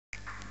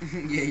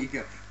Yeah, you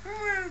go.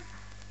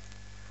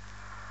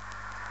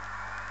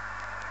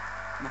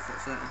 My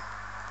foot's hurting.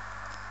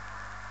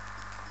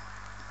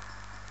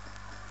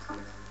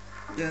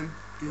 Dum,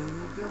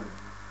 dum, dum.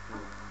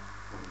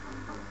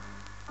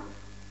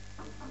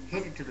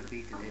 Hit it to the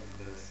beat of that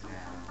verse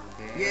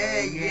now.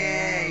 Yeah,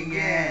 yeah,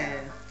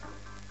 yeah.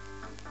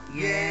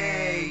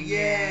 Yeah,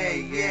 yeah,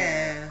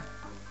 yeah.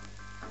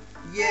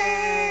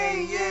 Yeah,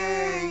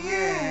 yeah,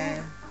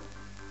 yeah.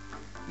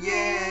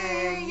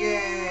 Yeah,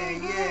 yeah,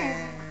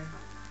 yeah.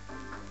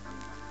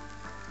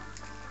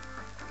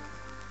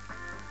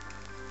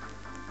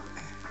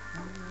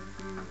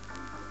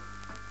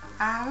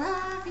 I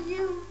love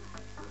you,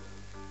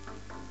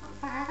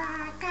 but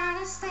I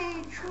gotta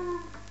stay true.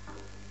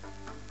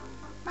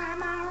 My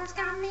mama's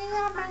got me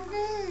on my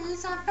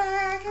knees, I'm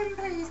begging,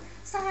 please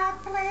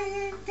stop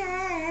playing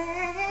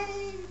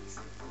games.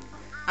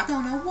 I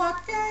don't know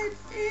what that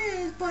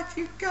is, but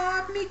you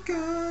got me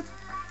good.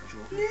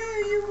 Knew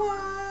you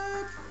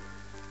would.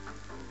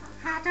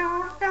 I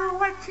don't know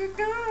what you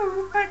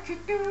do, but you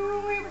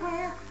do it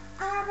well.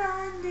 I'm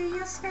under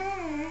your spell.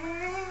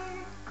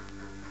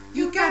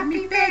 You got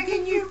me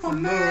begging you for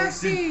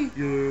mercy.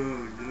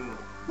 Yeah.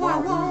 Why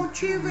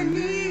won't you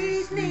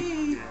release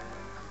me?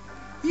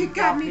 You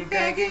got me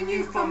begging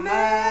you for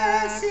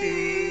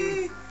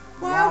mercy.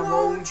 Why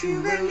won't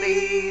you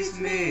release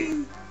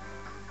me?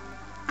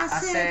 I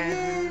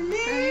said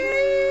release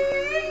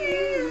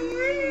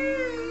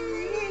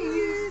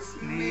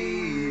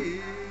me.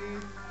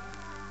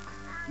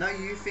 Now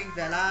you think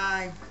that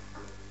I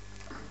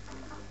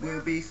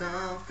will be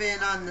something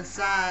on the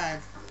side,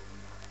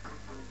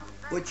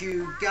 but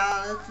you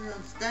gotta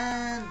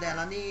understand that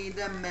I need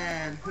a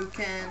man who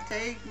can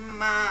take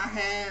my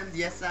hand.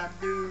 Yes, I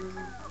do.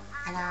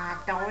 And I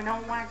don't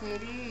know what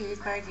it is,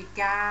 but you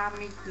got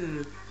me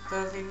good,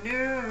 'cause you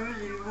knew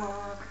you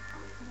was.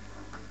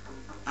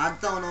 I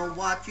don't know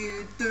what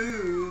you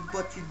do,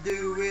 but you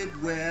do it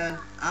well.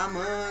 I'm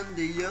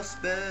under your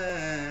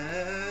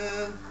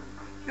spell.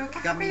 You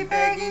Got me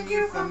begging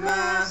you for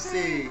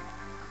mercy.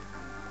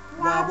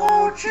 Why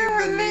won't you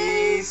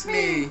release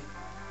me?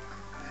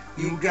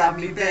 You got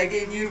me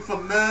begging you for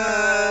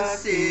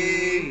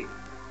mercy.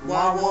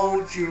 Why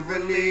won't you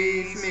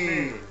release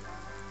me?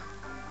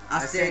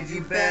 I said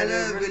you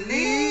better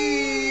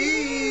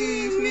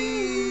release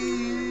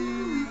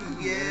me.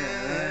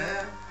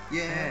 Yeah,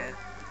 yeah.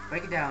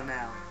 Break it down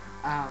now.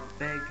 I'm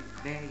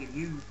begging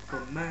you for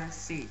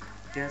mercy.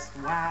 Just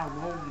why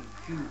won't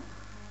you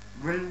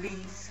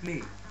release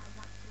me?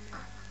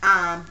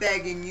 I'm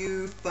begging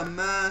you for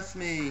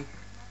mercy.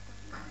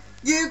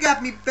 You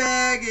got me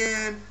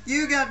begging.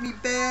 You got me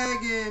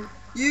begging.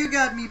 You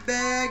got me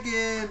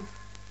begging.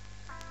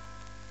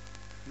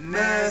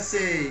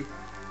 Mercy.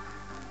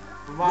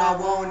 Why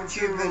won't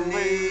you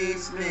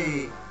release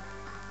me?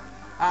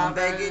 I'm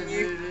begging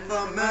you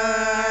for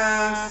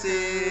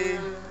mercy.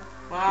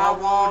 Why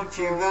won't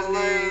you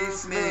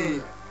release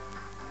me?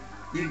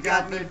 You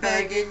got me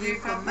begging you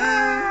for mercy.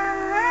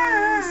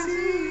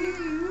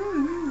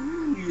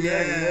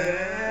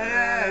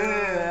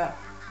 Yeah.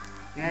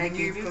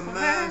 Begging you for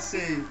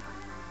mercy.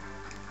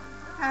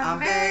 I'm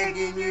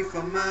begging you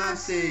for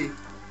mercy.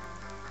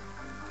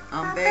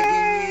 I'm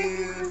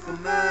begging you for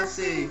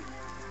mercy.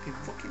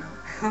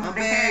 I'm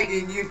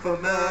begging you for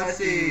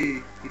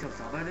mercy. You talk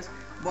about this?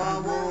 Why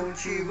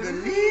won't you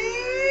release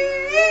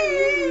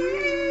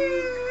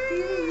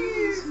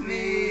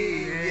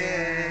me?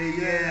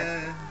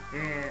 Yeah.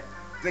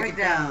 Break it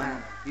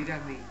down. You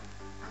got me.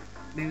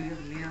 You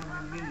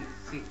got me.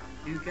 See,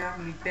 you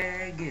got me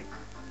begging.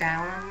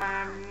 Down on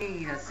my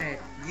knees, I said.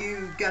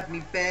 You got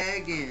me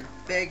begging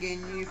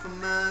you for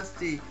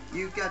mercy.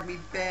 You got me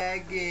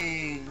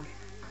begging.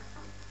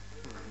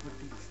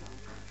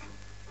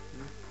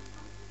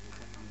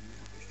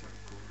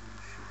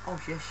 Oh,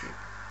 yeah, shit.